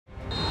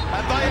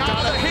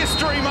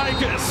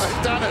makers.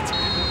 They've done it.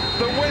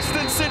 The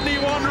Western Sydney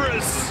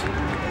Wanderers,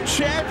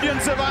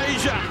 champions of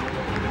Asia,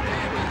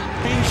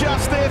 in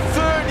just their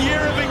third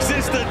year of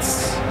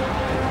existence.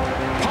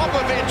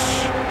 Popovic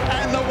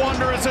and the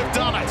Wanderers have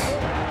done it.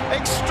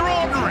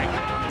 Extraordinary.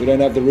 We don't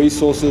have the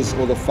resources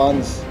or the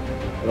funds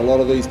that a lot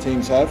of these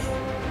teams have,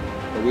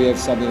 but we have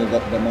something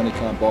that money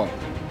can't buy.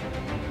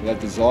 We have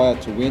desire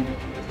to win,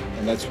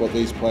 and that's what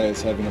these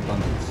players have in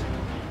abundance.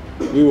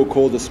 We were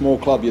called a small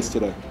club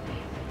yesterday.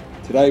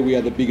 Today we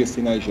are the biggest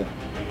in Asia.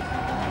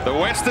 The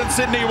Western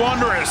Sydney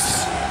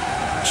Wanderers,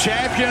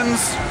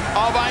 champions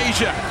of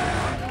Asia.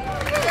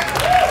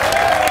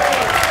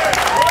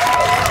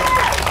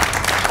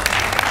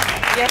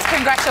 Yes,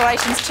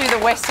 congratulations to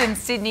the Western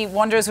Sydney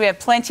Wanderers. We have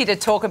plenty to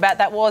talk about.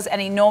 That was an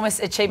enormous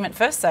achievement.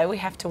 First, though, we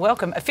have to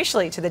welcome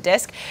officially to the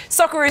desk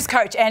Socceroos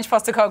coach Ange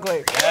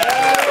Postecoglou.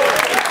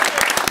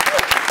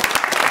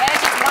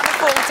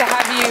 To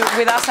have you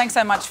with us. Thanks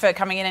so much for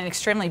coming in. An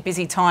extremely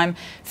busy time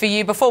for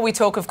you. Before we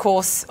talk, of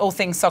course, all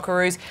things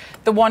Socceroos,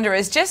 the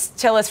Wanderers, just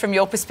tell us from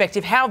your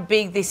perspective how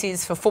big this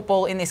is for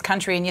football in this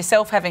country, and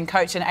yourself having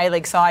coached an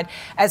A-League side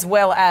as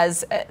well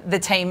as the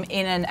team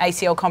in an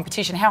ACL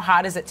competition. How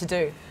hard is it to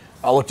do?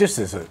 Oh, look, just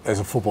as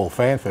a football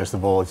fan, first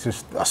of all, it's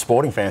just a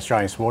sporting fan,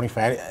 Australian sporting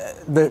fan.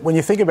 When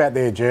you think about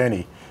their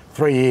journey,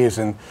 3 years,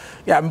 and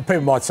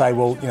people might say,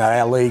 well,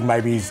 our league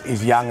maybe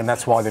is young and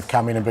that's why they've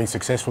come in and been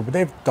successful, but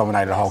they've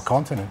dominated a whole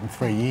continent in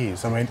 3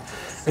 years. I mean,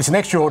 it's an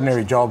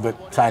extraordinary job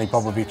that Tony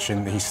Popovic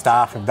and his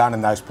staff have done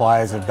and those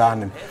players have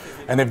done,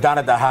 and they've done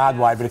it the hard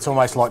way, but it's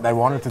almost like they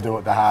wanted to do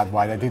it the hard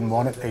way. They didn't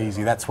want it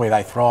easy. That's where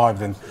they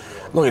thrived. And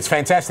look, it's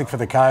fantastic for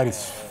the code.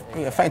 It's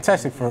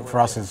fantastic for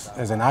us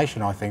as a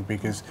nation, I think,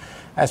 because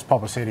as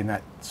Papa said in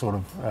that sort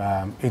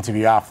of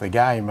interview after the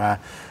game,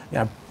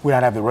 we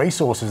don't have the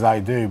resources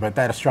they do, but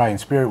that Australian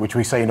spirit, which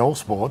we see in all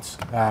sports,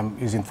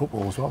 is in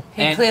football as well.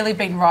 He'd clearly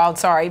been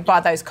riled, by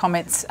those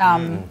comments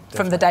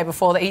from the day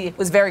before. That he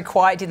was very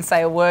quiet, didn't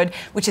say a word,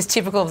 which is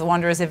typical of the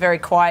Wanderers. They're very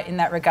quiet in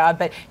that regard,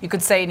 but you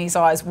could see in his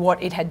eyes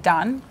what it had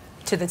done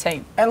to the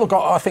team. And look,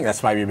 I think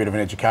that's maybe a bit of an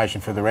education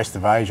for the rest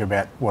of Asia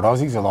about what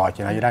Aussies are like.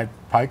 You don't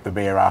poke the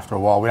bear after a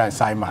while. We don't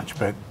say much,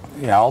 but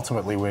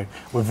ultimately we're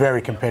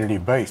very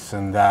competitive beasts,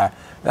 and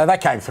they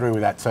came through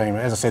with that team.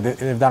 As I said,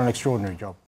 they've done an extraordinary job.